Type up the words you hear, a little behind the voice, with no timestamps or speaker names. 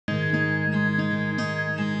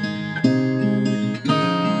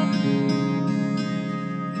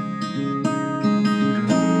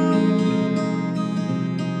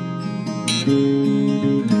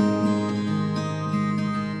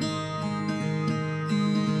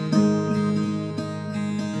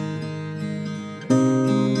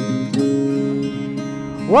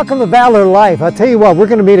Welcome to Valor Life. I'll tell you what, we're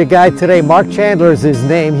going to meet a guy today. Mark Chandler is his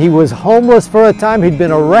name. He was homeless for a time. He'd been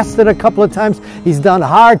arrested a couple of times. He's done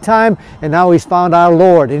hard time, and now he's found our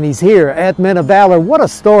Lord, and he's here at Men of Valor. What a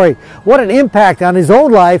story. What an impact on his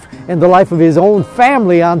own life and the life of his own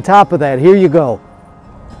family on top of that. Here you go.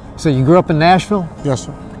 So you grew up in Nashville? Yes,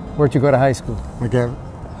 sir. Where'd you go to high school? McGavin.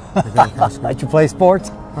 High school. Did you play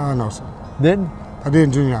sports? No, sir. Didn't? I did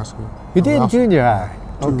in junior high school. You did in junior high?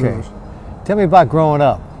 Okay. Tell me about growing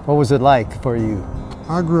up. What was it like for you?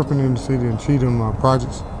 I grew up in the inner city in Cheatham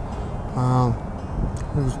projects.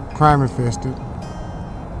 It was crime infested.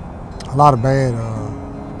 A lot of bad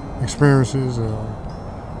experiences,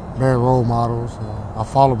 bad role models. I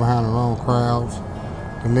followed behind the wrong crowds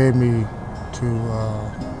that led me to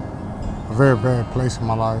a very bad place in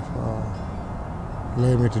my life.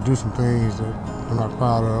 Led me to do some things that I'm not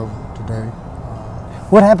proud of today.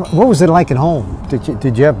 What happened? What was it like at home?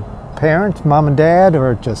 Did you have parents, mom and dad,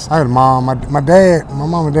 or just? I had a mom. My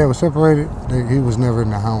mom and dad were separated. He was never in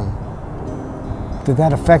the home. Did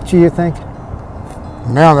that affect you think?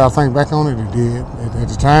 Now that I think back on it, it did. At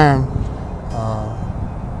the time,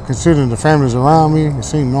 considering the families around me, it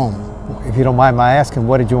seemed normal. If you don't mind my asking,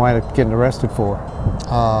 what did you wind up getting arrested for?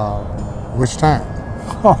 Which time?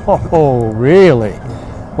 Oh, really?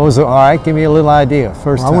 What was it? All right, give me a little idea.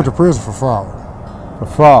 First time. I went to prison for fraud. For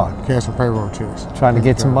fraud? Cash and payroll checks. Trying to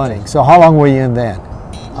get some money. So how long were you in then?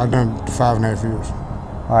 I've done 5.5 years.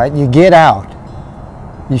 All right, you get out.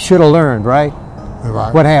 You should have learned, right?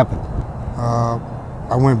 Right. What happened?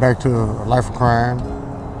 I went back to a life of crime.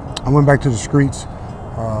 I went back to the streets,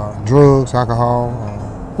 drugs, alcohol.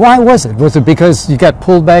 Why was it? Was it because you got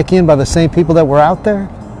pulled back in by the same people that were out there?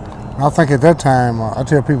 I think at that time, I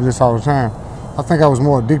tell people this all the time, I think I was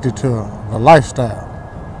more addicted to the lifestyle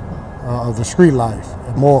of the street life,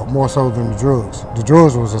 more so than the drugs. The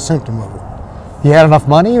drugs was a symptom of it. You had enough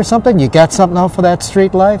money or something? You got something out for that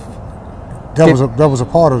street life? That was a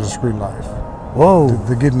part of the street life. Whoa.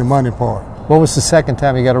 The getting the money part. What was the second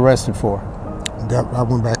time you got arrested for? I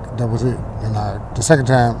went back, that was it. And the second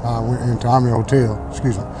time I went into Army Hotel,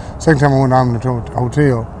 Second time I went to Army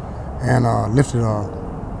Hotel and lifted a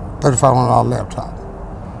 $3,500 laptop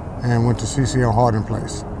and went to CCL Harding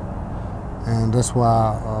Place. And that's why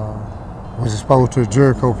I was exposed to the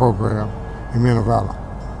Jericho program in Men of Valor.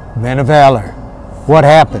 Men of Valor. What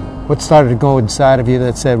happened? What started to go inside of you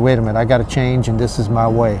that said, wait a minute, I got to change and this is my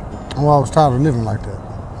way? Well, I was tired of living like that.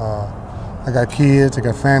 I got kids, I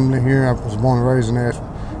got family here. I was born and raised in Nashville,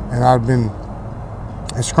 and I've been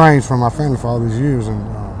estranged from my family for all these years. And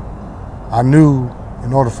I knew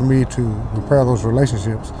in order for me to repair those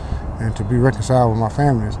relationships and to be reconciled with my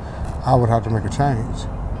families, I would have to make a change.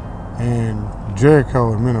 And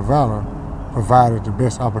Jericho and Men of Valor provided the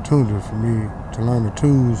best opportunity for me to learn the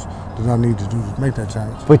tools that I need to do to make that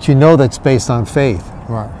change. But you know that's based on faith.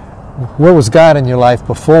 Right. Where was God in your life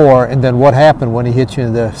before, and then what happened when he hit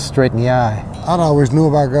you straight in the eye? I always knew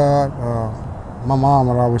about God. My mom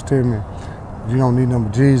would always tell me, you don't need nothing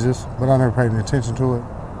but Jesus, but I never paid any attention to it.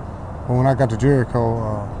 But when I got to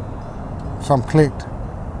Jericho, something clicked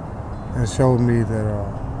and showed me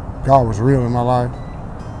that God was real in my life.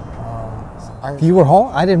 You were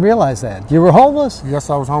home? I didn't realize that. You were homeless?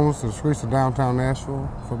 Yes, I was homeless in the streets of downtown Nashville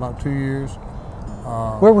for about 2 years.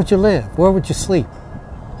 Where would you live? Where would you sleep?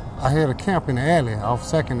 I had a camp in the alley off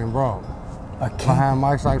 2nd and Broad. A camp? Behind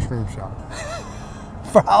Mike's Ice Cream Shop.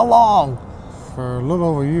 For how long? For a little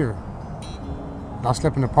over a year. I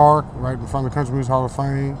slept in the park right in front of the Country Music Hall of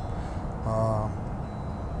Fame.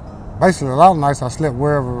 Basically, a lot of nights I slept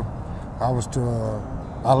wherever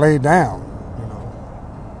I laid down.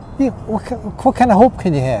 Yeah, what kind of hope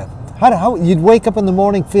can you have? How you'd wake up in the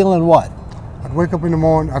morning feeling what? I'd wake up in the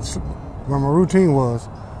morning, when my routine was,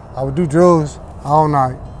 I would do drugs all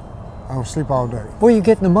night. I would sleep all day. Where are you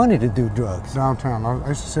getting the money to do drugs? Downtown. I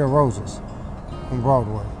used to sell roses on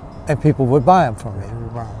Broadway. And people would buy them from you? They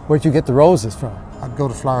would buy them. Where'd you get the roses from? I'd go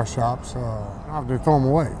to flower shops. They throw them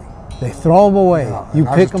away. They throw them away? Yeah, you pick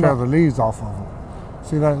them up? I just tear the leaves off of them.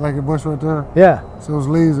 See that like a bush right there? Yeah. So those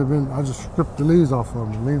leaves I just stripped the leaves off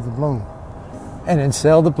of them, leave the bloom. And then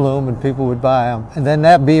sell the bloom and people would buy them. And then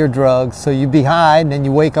that'd be your drugs. So you'd be high and then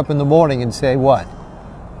you wake up in the morning and say what?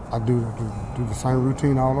 I do the same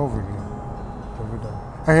routine all over again. Every day.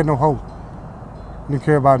 I had no hope. Didn't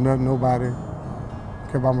care about nothing, nobody.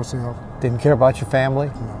 Care about myself. Didn't care about your family?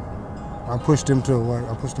 No. I pushed them away.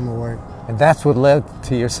 I pushed them away. And that's what led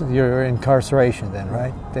to your incarceration then,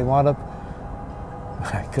 right? They wound up.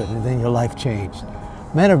 I couldn't. Then your life changed.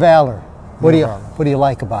 Men of Valor. What do you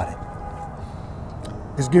like about it?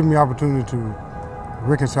 It's given me opportunity to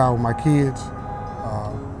reconcile with my kids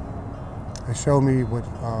It showed me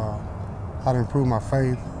how to improve my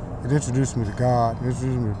faith. It introduced me to God. It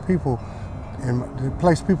introduced me to people, and it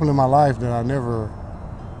placed people in my life that I never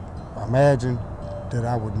imagined that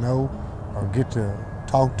I would know or get to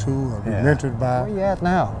talk to or be mentored by. Where you at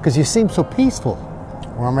now? Because you seem so peaceful.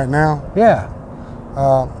 Where I'm at now? Yeah.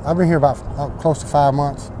 I've been here about close to 5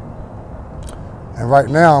 months. And right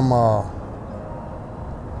now I'm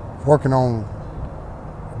working on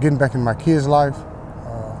getting back in my kids' life.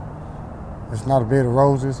 It's not a bed of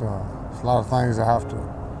roses. There's a lot of things I have to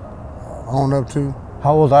own up to.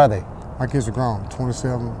 How old are they? My kids are grown,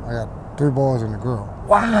 27. I got 3 boys and a girl.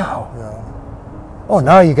 Wow. Yeah. Oh,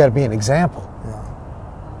 now you got to be an example. Yeah.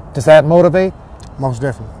 Does that motivate? Most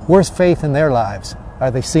definitely. Where's faith in their lives?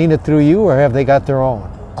 Are they seeing it through you, or have they got their own?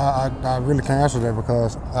 I really can't answer that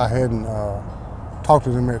because I hadn't talked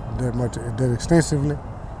to them that extensively.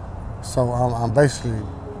 So I'm basically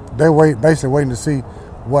waiting to see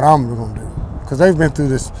what I'm going to do, because they've been through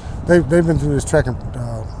this. They've been through this track and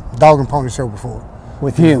dog and pony show before.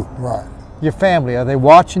 With you, right? Your family, are they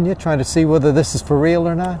watching you, trying to see whether this is for real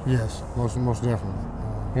or not? Yes, most definitely.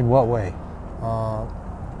 In what way?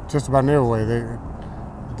 Just about in every way.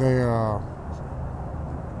 They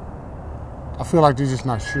I feel like they're just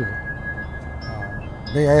not sure.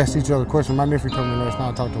 They asked each other questions. My nephew told me last night,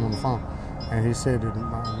 I talked to him on the phone, and he said that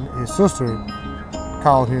his sister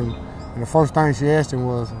called him, and the first thing she asked him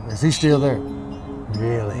was, is he still there?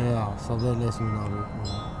 Really? Yeah, so that lets me know that.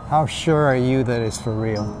 How sure are you that it's for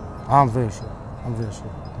real? I'm very sure. I'm very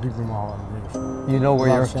sure. Deep in my heart, I'm very sure. You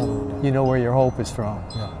know where your hope is from.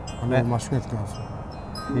 Yeah, I know where my strength comes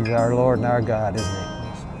from. He's our Lord and our God, isn't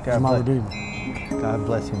he? He's my Redeemer. God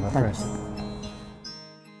bless you, my friend. Thank you.